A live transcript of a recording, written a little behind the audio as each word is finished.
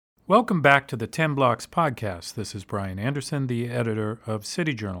Welcome back to the 10 Blocks podcast. This is Brian Anderson, the editor of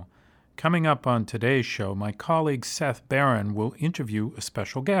City Journal. Coming up on today's show, my colleague Seth Barron will interview a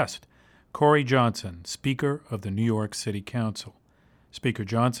special guest, Corey Johnson, Speaker of the New York City Council. Speaker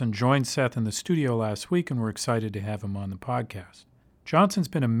Johnson joined Seth in the studio last week, and we're excited to have him on the podcast. Johnson's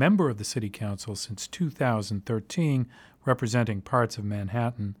been a member of the City Council since 2013, representing parts of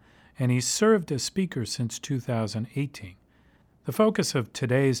Manhattan, and he's served as Speaker since 2018. The focus of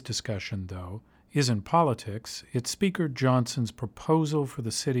today's discussion, though, isn't politics. It's Speaker Johnson's proposal for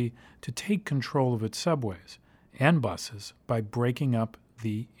the city to take control of its subways and buses by breaking up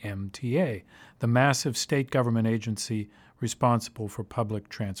the MTA, the massive state government agency responsible for public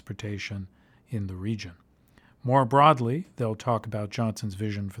transportation in the region. More broadly, they'll talk about Johnson's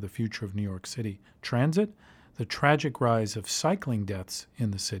vision for the future of New York City transit, the tragic rise of cycling deaths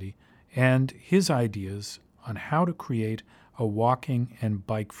in the city, and his ideas on how to create a walking and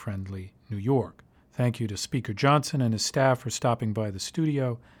bike-friendly New York. Thank you to Speaker Johnson and his staff for stopping by the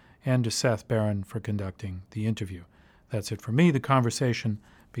studio, and to Seth Barron for conducting the interview. That's it for me. The conversation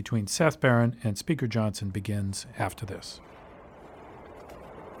between Seth Barron and Speaker Johnson begins after this.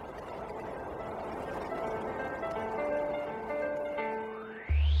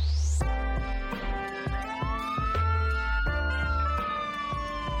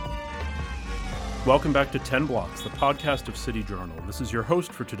 Welcome back to 10 Blocks, the podcast of City Journal. This is your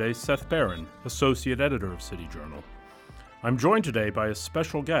host for today, Seth Barron, Associate Editor of City Journal. I'm joined today by a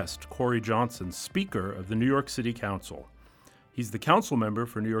special guest, Corey Johnson, Speaker of the New York City Council. He's the council member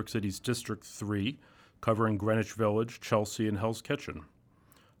for New York City's District 3, covering Greenwich Village, Chelsea, and Hell's Kitchen.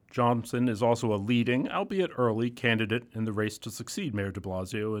 Johnson is also a leading, albeit early, candidate in the race to succeed Mayor de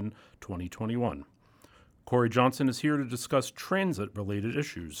Blasio in 2021. Corey Johnson is here to discuss transit-related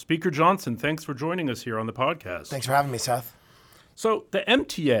issues. Speaker Johnson, thanks for joining us here on the podcast. Thanks for having me, Seth. So the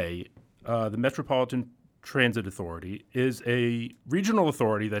MTA, the Metropolitan Transit Authority, is a regional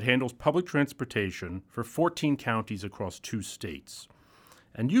authority that handles public transportation for 14 counties across 2 states.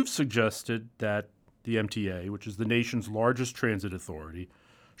 And you've suggested that the MTA, which is the nation's largest transit authority,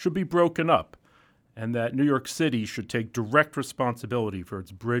 should be broken up, and that New York City should take direct responsibility for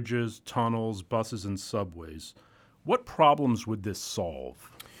its bridges, tunnels, buses, and subways. What problems would this solve?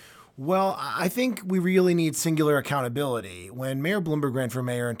 Well, I think we really need singular accountability. When Mayor Bloomberg ran for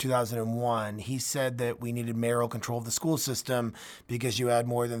mayor in 2001, he said that we needed mayoral control of the school system because you had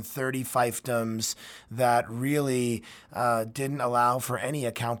more than 30 fiefdoms that really didn't allow for any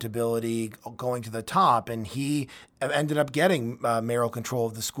accountability going to the top. And he ended up getting mayoral control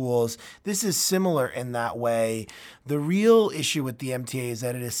of the schools. This is similar in that way. The real issue with the MTA is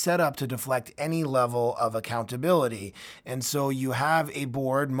that it is set up to deflect any level of accountability. And so you have a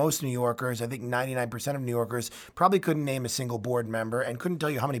board. Most New Yorkers, I think 99% of New Yorkers, probably couldn't name a single board member and couldn't tell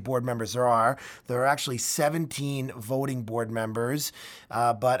you how many board members there are. There are actually 17 voting board members,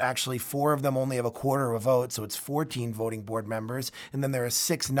 but actually 4 of them only have a quarter of a vote, so it's 14 voting board members. And then there are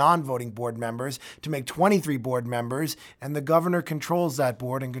 6 non-voting board members to make 23 board members. And the governor controls that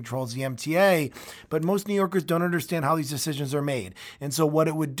board and controls the MTA. But most New Yorkers don't understand how these decisions are made. And so what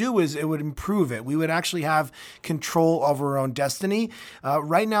it would do is it would improve it. We would actually have control of our own destiny.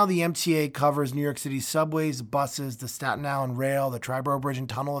 Right now, the MTA covers New York City's subways, buses, the Staten Island Rail, the Triborough Bridge and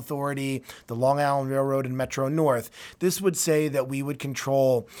Tunnel Authority, the Long Island Railroad, and Metro North. This would say that we would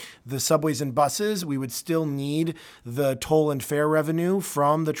control the subways and buses. We would still need the toll and fare revenue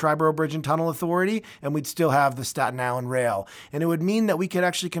from the Triborough Bridge and Tunnel Authority, and we'd still have the Staten Island Rail. And it would mean that we could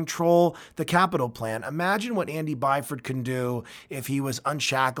actually control the capital plan. Imagine what Andy Byford can do if he was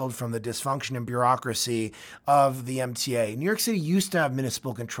unshackled from the dysfunction and bureaucracy of the MTA. New York City used to have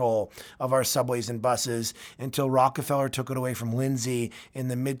municipal control of our subways and buses until Rockefeller took it away from Lindsay in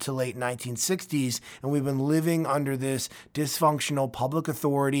the mid to late 1960s. And we've been living under this dysfunctional public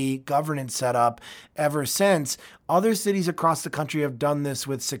authority governance setup ever since. Other cities across the country have done this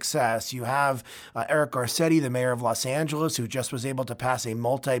with success. You have Eric Garcetti, the mayor of Los Angeles, who just was able to pass a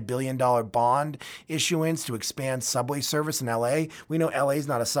multi-billion-dollar bond issuance to expand subway service in LA. We know LA is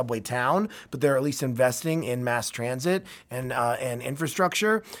not a subway town, but they're at least investing in mass transit and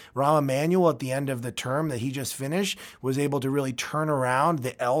infrastructure. Rahm Emanuel, at the end of the term that he just finished, was able to really turn around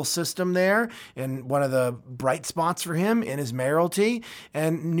the L system there, and one of the bright spots for him in his mayoralty.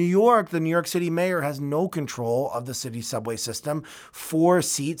 And New York, the New York City mayor, has no control of the city subway system. 4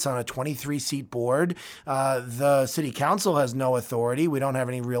 seats on a 23-seat board. The city council has no authority. We don't have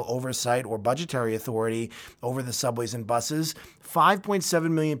any real oversight or budgetary authority over the subways and buses. 5.7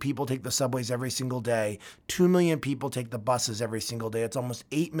 million people take the subways every single day. 2 million people take the buses every single day. It's almost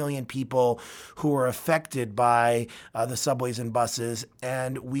 8 million people who are affected by the subways and buses,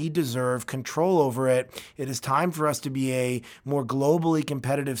 and we deserve control over it. It is time for us to be a more globally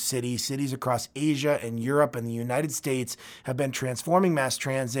competitive city. Cities across Asia and Europe and the United States have been transforming mass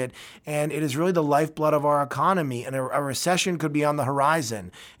transit, and it is really the lifeblood of our economy, and a recession could be on the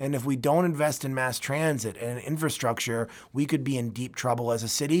horizon. And if we don't invest in mass transit and infrastructure, we could be in deep trouble as a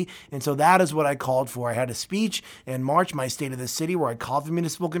city. And so that is what I called for. I had a speech in March, my State of the City, where I called for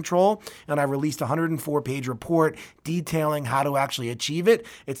municipal control, and I released a 104-page report detailing how to actually achieve it.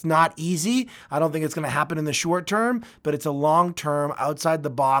 It's not easy. I don't think it's going to happen in the short term, but it's a long-term,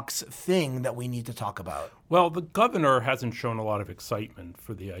 outside-the-box thing that we need to talk about. Well, the governor hasn't shown a lot of excitement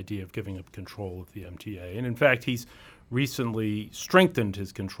for the idea of giving up control of the MTA. And in fact, he's recently strengthened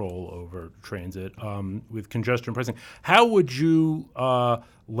his control over transit with congestion pricing. How would you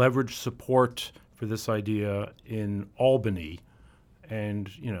leverage support for this idea in Albany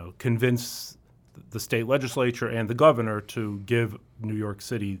and, convince the state legislature and the governor to give New York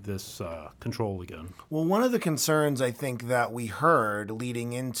City this control again? Well, one of the concerns I think that we heard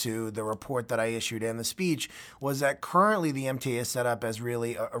leading into the report that I issued and the speech was that currently the MTA is set up as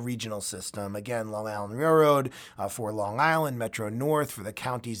really a regional system. Again, Long Island Railroad for Long Island, Metro North for the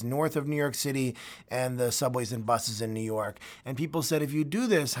counties north of New York City, and the subways and buses in New York. And people said, if you do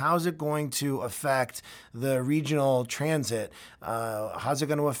this, how's it going to affect the regional transit? How's it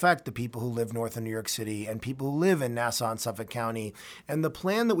going to affect the people who live north of New York City and people who live in Nassau and Suffolk County? And the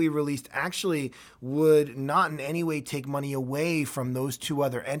plan that we released actually would not in any way take money away from those two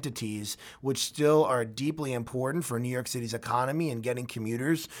other entities, which still are deeply important for New York City's economy and getting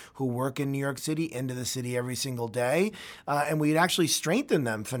commuters who work in New York City into the city every single day. And we'd actually strengthen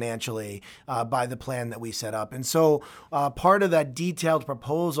them financially by the plan that we set up. And so part of that detailed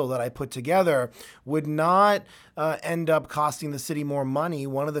proposal that I put together would not end up costing the city more money.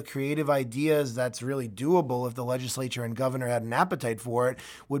 One of the creative ideas that's really doable if the legislature and governor had an appetite for it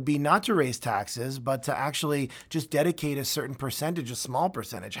would be not to raise taxes, but to actually just dedicate a certain percentage, a small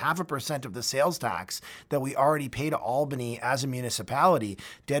percentage, 0.5% of the sales tax that we already pay to Albany as a municipality,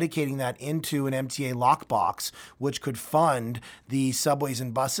 dedicating that into an MTA lockbox, which could fund the subways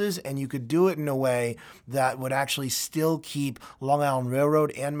and buses. And you could do it in a way that would actually still keep Long Island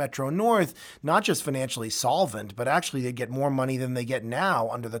Railroad and Metro North not just financially solvent, but actually they get more money than they get now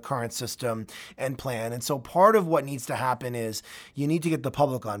under the current system and plan. And so part of what needs to happen is you need to get the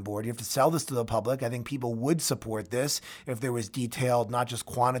public on board. You have to sell this to the public. I think people would support this if there was detailed, not just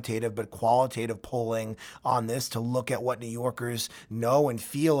quantitative, but qualitative polling on this to look at what New Yorkers know and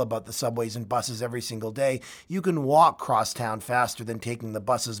feel about the subways and buses every single day. You can walk crosstown faster than taking the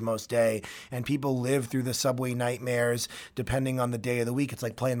buses most day, and people live through the subway nightmares depending on the day of the week. It's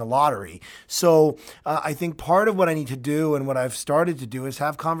like playing the lottery. So I think part of what I need to do and what I've started to do is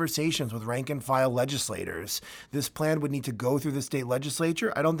have conversations with rank and file legislators. This plan would need to go through the state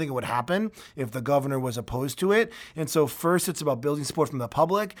legislature. I don't think it would happen if the governor was opposed to it. And so first it's about building support from the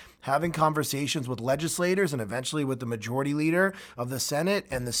public, having conversations with legislators and eventually with the majority leader of the Senate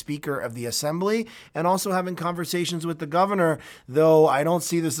and the Speaker of the Assembly, and also having conversations with the governor, though I don't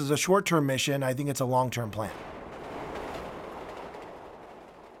see this as a short-term mission. I think it's a long-term plan.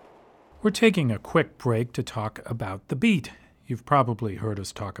 We're taking a quick break to talk about the beat. You've probably heard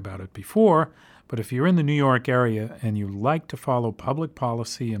us talk about it before, but if you're in the New York area and you like to follow public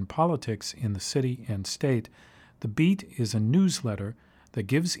policy and politics in the city and state, The Beat is a newsletter that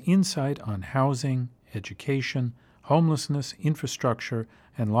gives insight on housing, education, homelessness, infrastructure,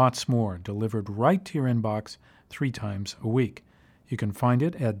 and lots more, delivered right to your inbox 3 times a week. You can find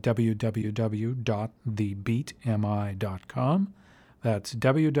it at www.thebeatmi.com. That's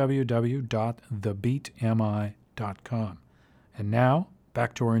www.thebeatmi.com. And now,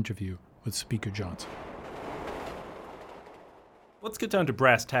 back to our interview with Speaker Johnson. Let's get down to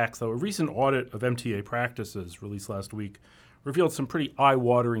brass tacks, though. A recent audit of MTA practices released last week revealed some pretty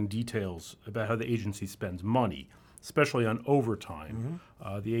eye-watering details about how the agency spends money, especially on overtime.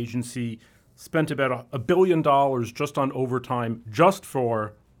 Mm-hmm. The agency spent about $1 billion just on overtime just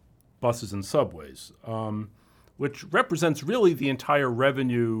for buses and subways, which represents really the entire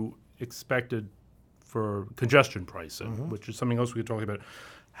revenue expected for congestion pricing, which is something else we could talk about.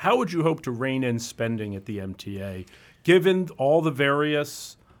 How would you hope to rein in spending at the MTA, given all the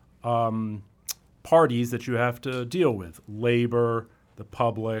various parties that you have to deal with? Labor, the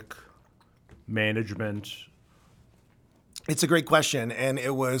public, management. It's a great question, and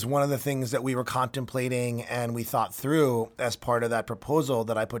it was one of the things that we were contemplating and we thought through as part of that proposal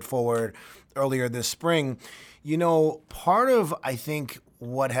that I put forward earlier this spring. Part of, I think,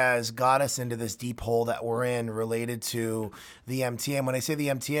 what has got us into this deep hole that we're in related to the MTA. And when I say the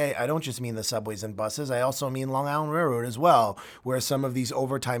MTA, I don't just mean the subways and buses. I also mean Long Island Railroad as well, where some of these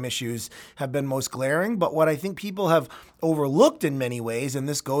overtime issues have been most glaring. But what I think people have overlooked in many ways, and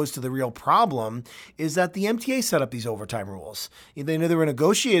this goes to the real problem, is that the MTA set up these overtime rules. They were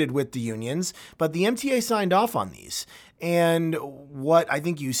negotiated with the unions, but the MTA signed off on these. And what I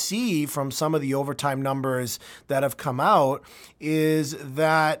think you see from some of the overtime numbers that have come out is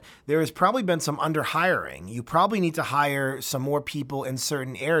that there has probably been some underhiring. You probably need to hire some more people in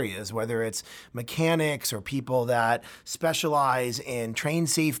certain areas, whether it's mechanics or people that specialize in train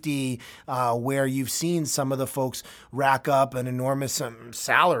safety, where you've seen some of the folks rack up an enormous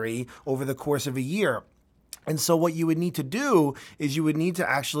salary over the course of a year. And so what you would need to do is you would need to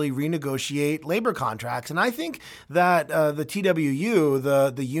actually renegotiate labor contracts. And I think that the TWU,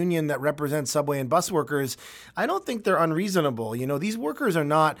 the union that represents subway and bus workers, I don't think they're unreasonable. These workers are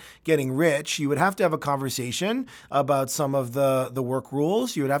not getting rich. You would have to have a conversation about some of the work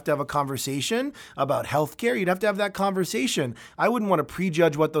rules. You would have to have a conversation about healthcare. You'd have to have that conversation. I wouldn't want to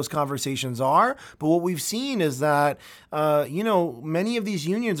prejudge what those conversations are. But what we've seen is that, many of these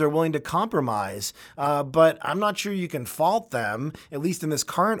unions are willing to compromise. But I'm not sure you can fault them, at least in this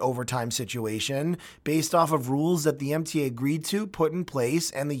current overtime situation, based off of rules that the MTA agreed to, put in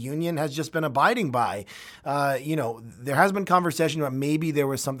place, and the union has just been abiding by. There has been conversation about maybe there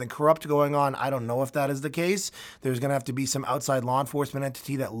was something corrupt going on. I don't know if that is the case. There's going to have to be some outside law enforcement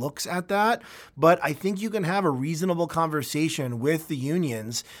entity that looks at that. But I think you can have a reasonable conversation with the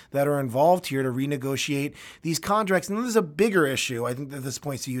unions that are involved here to renegotiate these contracts. And there's a bigger issue, I think, at this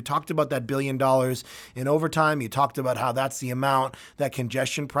point. So you talked about that $1 billion in overtime. You talked about how that's the amount that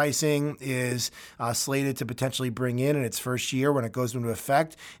congestion pricing is slated to potentially bring in its first year when it goes into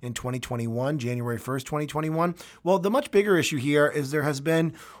effect in 2021, January 1st, 2021. Well, the much bigger issue here is there has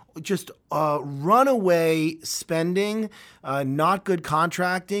been just runaway spending, not good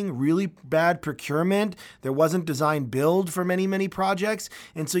contracting, really bad procurement. There wasn't design build for many, many projects.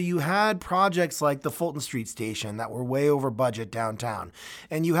 And so you had projects like the Fulton Street Station that were way over budget downtown.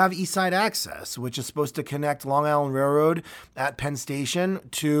 And you have East Side Access, which is supposed to connect Long Island Railroad at Penn Station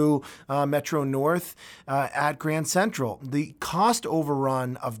to Metro North at Grand Central. The cost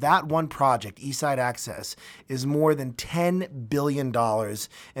overrun of that one project, East Side Access, is more than $10 billion.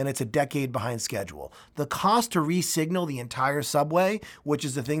 And it's a decade behind schedule. The cost to re-signal the entire subway, which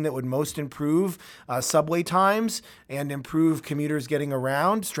is the thing that would most improve subway times and improve commuters getting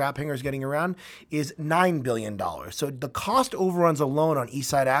around, strap hangers getting around, is $9 billion. So the cost overruns alone on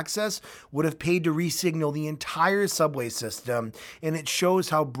East Side Access would have paid to re-signal the entire subway system, and it shows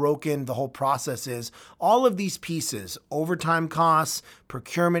how broken the whole process is. All of these pieces, overtime costs,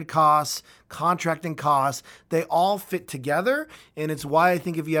 procurement costs, contracting costs, they all fit together. And it's why I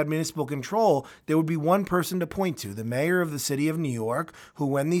think if you had municipal control, there would be one person to point to, the mayor of the city of New York, who,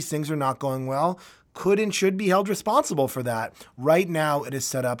 when these things are not going well, could and should be held responsible for that. Right now, it is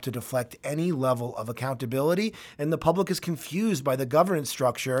set up to deflect any level of accountability, and the public is confused by the governance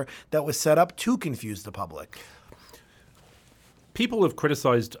structure that was set up to confuse the public. People have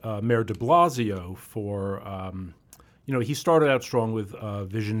criticized Mayor de Blasio for, he started out strong with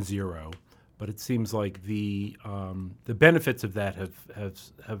Vision Zero, but it seems like the benefits of that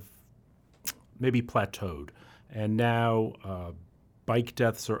have maybe plateaued, and now bike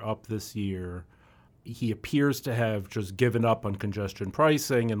deaths are up this year. He appears to have just given up on congestion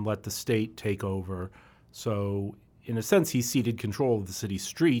pricing and let the state take over. So, in a sense, he ceded control of the city's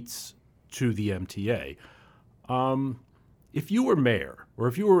streets to the MTA. If you were mayor, or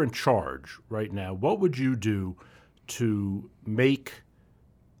if you were in charge right now, what would you do to make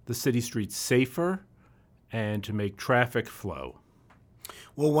the city streets safer and to make traffic flow?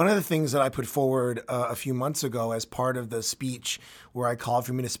 Well, one of the things that I put forward a few months ago as part of the speech where I called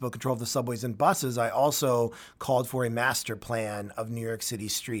for municipal control of the subways and buses, I also called for a master plan of New York City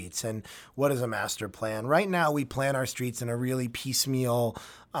streets. And what is a master plan? Right now, we plan our streets in a really piecemeal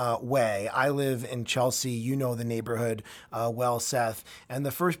way. I live in Chelsea. You know the neighborhood well, Seth. And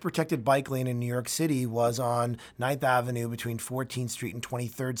the first protected bike lane in New York City was on 9th Avenue between 14th Street and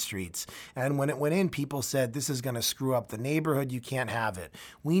 23rd Streets. And when it went in, people said, this is going to screw up the neighborhood. You can't have it.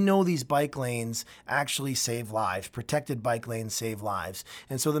 We know these bike lanes actually save lives. Protected bike lanes save lives.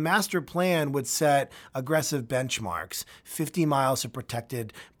 And so the master plan would set aggressive benchmarks, 50 miles of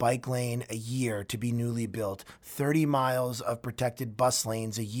protected bike lane a year to be newly built, 30 miles of protected bus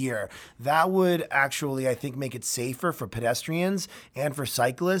lanes a year. That would actually, I think, make it safer for pedestrians and for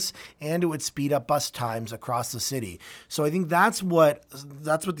cyclists, and it would speed up bus times across the city. So I think that's what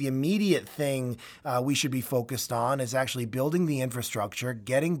the immediate thing we should be focused on, is actually building the infrastructure,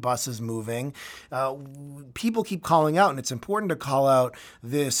 getting buses moving. People keep calling out, and it's important to call out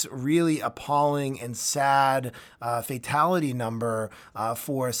this really appalling and sad fatality number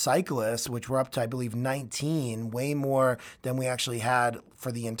for cyclists, which we're up to, I believe, 19, way more than we actually had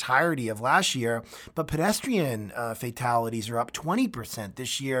for the entirety of last year. But pedestrian fatalities are up 20%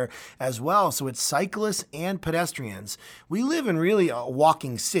 this year as well. So it's cyclists and pedestrians. We live in really a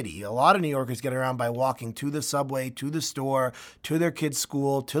walking city. A lot of New Yorkers get around by walking to the subway, to the store, to their kids'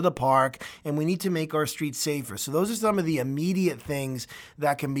 school, to the park, and we need to make our streets safer. So those are some of the immediate things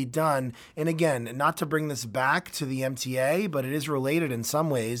that can be done. And again, not to bring this back to the MTA, but it is related in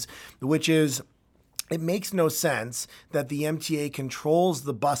some ways, which is, it makes no sense that the MTA controls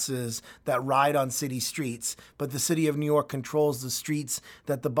the buses that ride on city streets, but the city of New York controls the streets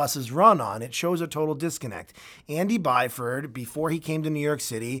that the buses run on. It shows a total disconnect. Andy Byford, before he came to New York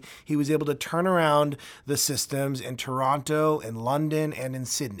City, he was able to turn around the systems in Toronto, in London, and in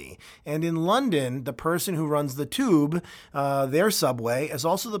Sydney. And in London, the person who runs the Tube, their subway, is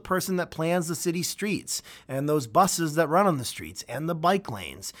also the person that plans the city streets and those buses that run on the streets and the bike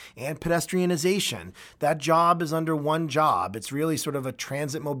lanes and pedestrianization. That job is under one job. It's really sort of a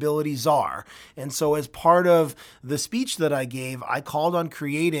transit mobility czar. And so as part of the speech that I gave, I called on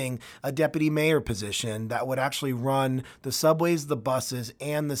creating a deputy mayor position that would actually run the subways, the buses,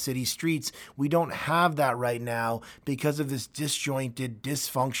 and the city streets. We don't have that right now because of this disjointed,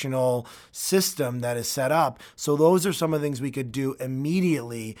 dysfunctional system that is set up. So those are some of the things we could do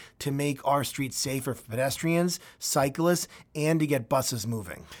immediately to make our streets safer for pedestrians, cyclists, and to get buses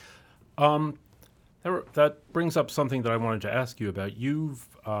moving. That brings up something that I wanted to ask you about. You're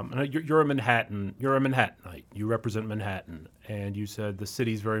a Manhattanite. You represent Manhattan, and you said the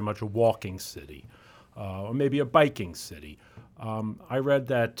city's very much a walking city, or maybe a biking city. I read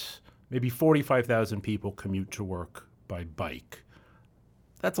that maybe 45,000 people commute to work by bike.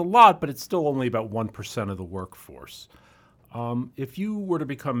 That's a lot, but it's still only about 1% of the workforce. If you were to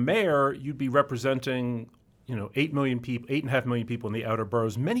become mayor, you'd be representing 8 million people, 8.5 million people in the outer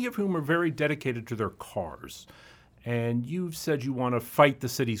boroughs, many of whom are very dedicated to their cars. And you've said you want to fight the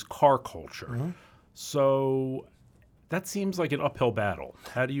city's car culture. Mm-hmm. So that seems like an uphill battle.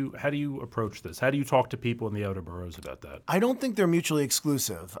 How do you approach this? How do you talk to people in the outer boroughs about that? I don't think they're mutually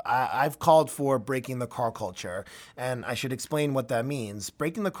exclusive. I've called for breaking the car culture, and I should explain what that means.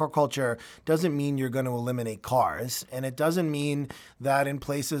 Breaking the car culture doesn't mean you're going to eliminate cars, and it doesn't mean that in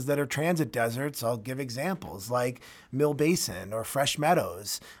places that are transit deserts, I'll give examples like Mill Basin or Fresh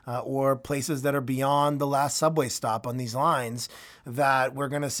Meadows, or places that are beyond the last subway stop on these lines, that we're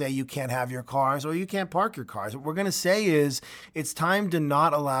going to say you can't have your cars or you can't park your cars. What we're going to say is it's time to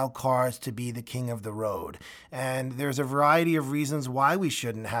not allow cars to be the king of the road. And there's a variety of reasons why we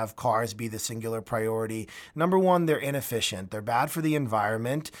shouldn't have cars be the singular priority. Number one, they're inefficient. They're bad for the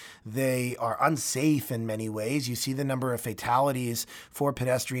environment. They are unsafe in many ways. You see the number of fatalities for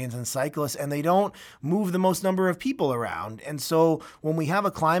pedestrians and cyclists, and they don't move the most number of people around. And so when we have a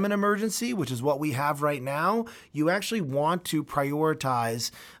climate emergency, which is what we have right now, you actually want to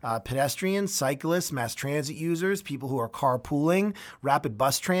prioritize pedestrians, cyclists, mass transit users, people who are carpooling, rapid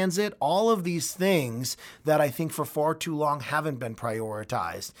bus transit, all of these things that I think for far too long haven't been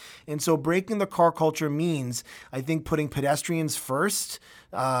prioritized. And so breaking the car culture means, I think, putting pedestrians first,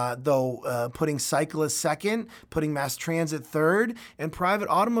 putting cyclists second, putting mass transit third, and private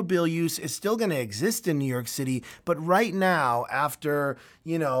automobile use is still going to exist in New York City. But right now, after,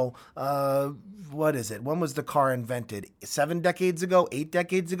 what is it? When was the car invented? 7 decades ago, 8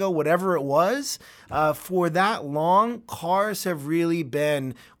 decades ago, whatever it was. For that long, cars have really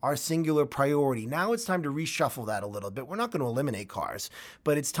been our singular priority. Now it's time to reshuffle that a little bit. We're not going to eliminate cars,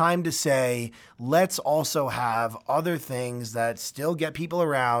 but it's time to say, let's also have other things that still get people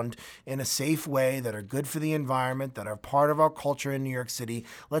around in a safe way, that are good for the environment, that are part of our culture in New York City.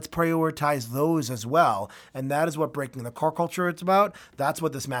 Let's prioritize those as well. And that is what breaking the car culture is about. That's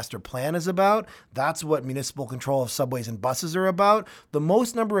what this master plan is about. That's what municipal control of subways and buses are about. The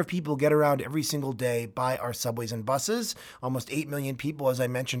most number of people get around every single day by our subways and buses, almost 8 million people, as I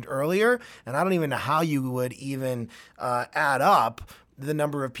mentioned earlier. And I don't even know how you would even add up the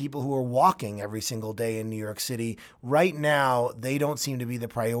number of people who are walking every single day in New York City. Right now, they don't seem to be the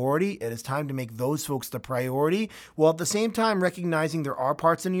priority. It is time to make those folks the priority, while at the same time recognizing there are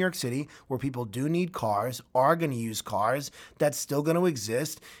parts in New York City where people do need cars, are going to use cars. That's still going to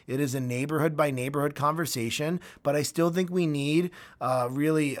exist. It is a neighborhood by neighborhood conversation, but I still think we need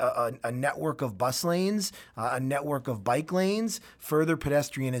really a network of bus lanes, a network of bike lanes, further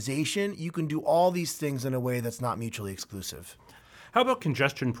pedestrianization. You can do all these things in a way that's not mutually exclusive. How about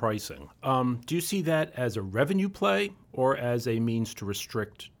congestion pricing? Do you see that as a revenue play or as a means to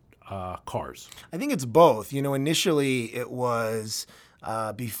restrict cars? I think it's both. Initially it was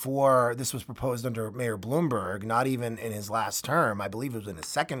before this was proposed under Mayor Bloomberg, not even in his last term. I believe it was in his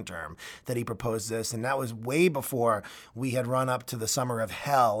second term that he proposed this. And that was way before we had run up to the summer of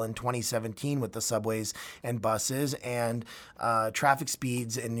hell in 2017 with the subways and buses. And traffic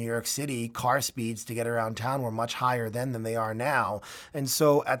speeds in New York City, car speeds to get around town were much higher then than they are now. And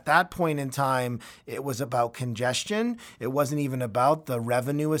so at that point in time, it was about congestion. It wasn't even about the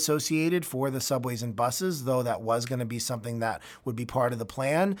revenue associated for the subways and buses, though that was going to be something that would be part of the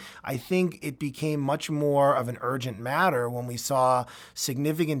plan. I think it became much more of an urgent matter when we saw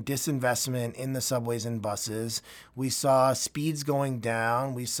significant disinvestment in the subways and buses. We saw speeds going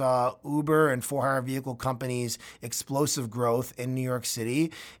down. We saw Uber and for-hire vehicle companies' explosive growth in New York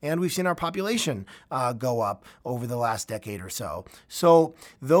City. And we've seen our population go up over the last decade or so. So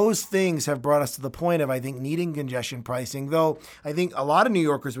those things have brought us to the point of, I think, needing congestion pricing, though I think a lot of New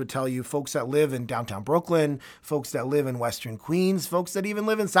Yorkers would tell you, folks that live in downtown Brooklyn, folks that live in Western Queens, folks that even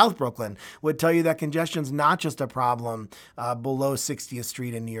live in South Brooklyn would tell you that congestion's not just a problem below 60th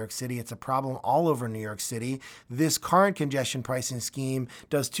Street in New York City. It's a problem all over New York City. This current congestion pricing scheme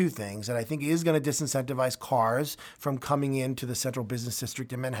does two things, and I think it is going to disincentivize cars from coming into the central business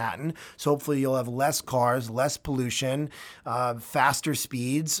district in Manhattan. So hopefully you'll have less cars, less pollution, faster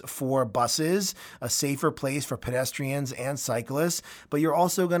speeds for buses, a safer place for pedestrians and cyclists. But you're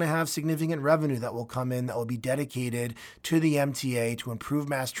also going to have significant revenue that will come in that will be dedicated to the MTA to improve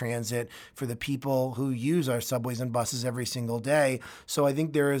mass transit for the people who use our subways and buses every single day. So I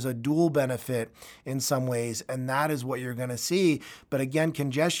think there is a dual benefit in some ways, and that is what you're going to see. But again,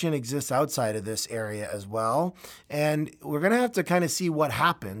 congestion exists outside of this area as well. And we're going to have to kind of see what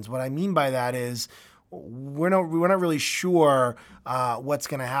happens. What I mean by that is we're not really sure what's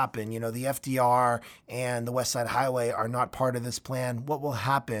going to happen. The FDR and the West Side Highway are not part of this plan. What will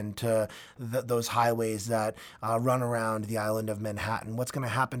happen to those highways that run around the island of Manhattan? What's going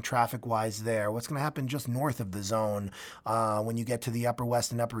to happen traffic-wise there? What's going to happen just north of the zone when you get to the Upper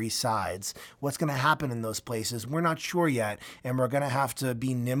West and Upper East sides? What's going to happen in those places? We're not sure yet, and we're going to have to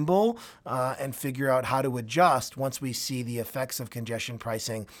be nimble and figure out how to adjust once we see the effects of congestion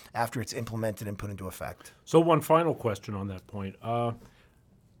pricing after it's implemented and put into effect. So one final question on that point.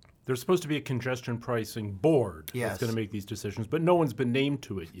 There's supposed to be a congestion pricing board that's going to make these decisions, but no one's been named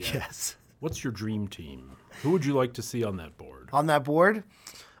to it yet. Yes. What's your dream team? Who would you like to see on that board? On that board?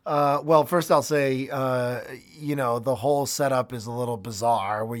 Well, first I'll say, the whole setup is a little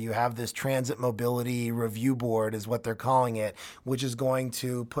bizarre where you have this transit mobility review board is what they're calling it, which is going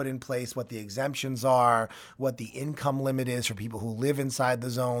to put in place what the exemptions are, what the income limit is for people who live inside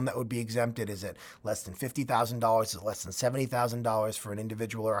the zone that would be exempted. Is it less than $50,000? Is it less than $70,000 for an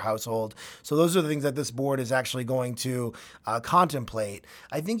individual or a household? So those are the things that this board is actually going to contemplate.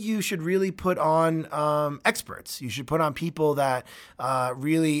 I think you should really put on experts. You should put on people that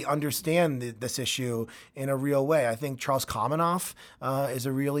really understand this issue in a real way. I think Charles Kamenoff is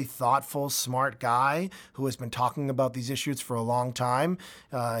a really thoughtful, smart guy who has been talking about these issues for a long time.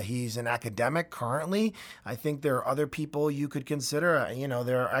 He's an academic currently. I think there are other people you could consider.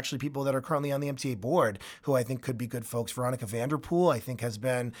 There are actually people that are currently on the MTA board who I think could be good folks. Veronica Vanderpool, I think, has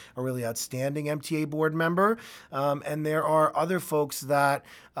been a really outstanding MTA board member. And there are other folks that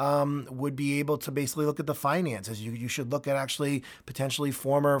would be able to basically look at the finances. You should look at actually potentially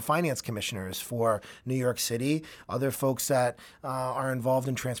former finance commissioners for New York City, other folks that are involved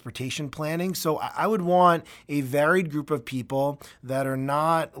in transportation planning. So I would want a varied group of people that are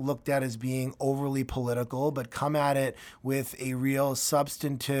not looked at as being overly political, but come at it with a real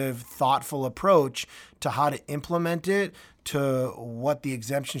substantive, thoughtful approach to how to implement it, to what the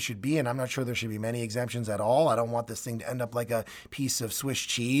exemption should be. And I'm not sure there should be many exemptions at all. I don't want this thing to end up like a piece of Swiss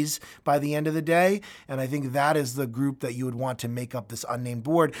cheese by the end of the day. And I think that is the group that you would want to make up this unnamed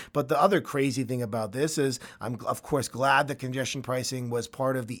board. But the other crazy thing about this is I'm, of course, glad that congestion pricing was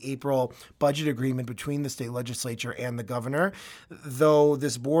part of the April budget agreement between the state legislature and the governor. Though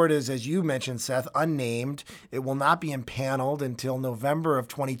this board is, as you mentioned, Seth, unnamed, it will not be impaneled until November of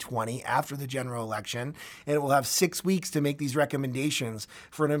 2020 after the general election. election, and it will have 6 weeks to make these recommendations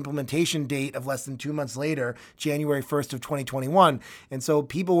for an implementation date of less than 2 months later, January 1st of 2021. And so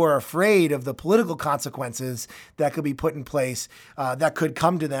people were afraid of the political consequences that could be put in place, that could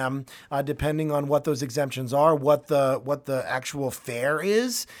come to them, depending on what those exemptions are, what the actual fare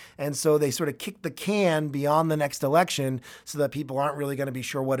is. And so they sort of kicked the can beyond the next election so that people aren't really going to be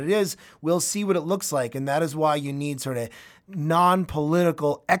sure what it is. We'll see what it looks like. And that is why you need sort of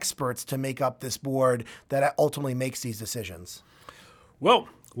non-political experts to make up this board that ultimately makes these decisions. Well,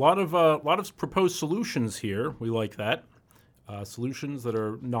 a lot of proposed solutions here. We like that. Solutions that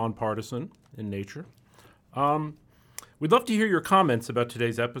are nonpartisan in nature. We'd love to hear your comments about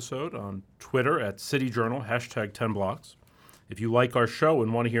today's episode on Twitter at CityJournal, #10blocks. If you like our show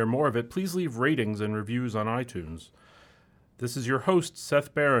and want to hear more of it, please leave ratings and reviews on iTunes. This is your host,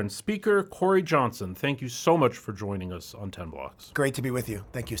 Seth Barron. Speaker, Corey Johnson. Thank you so much for joining us on 10 Blocks. Great to be with you.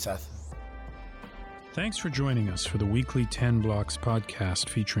 Thank you, Seth. Thanks for joining us for the weekly 10 Blocks podcast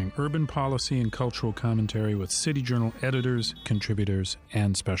featuring urban policy and cultural commentary with City Journal editors, contributors,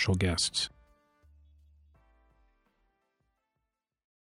 and special guests.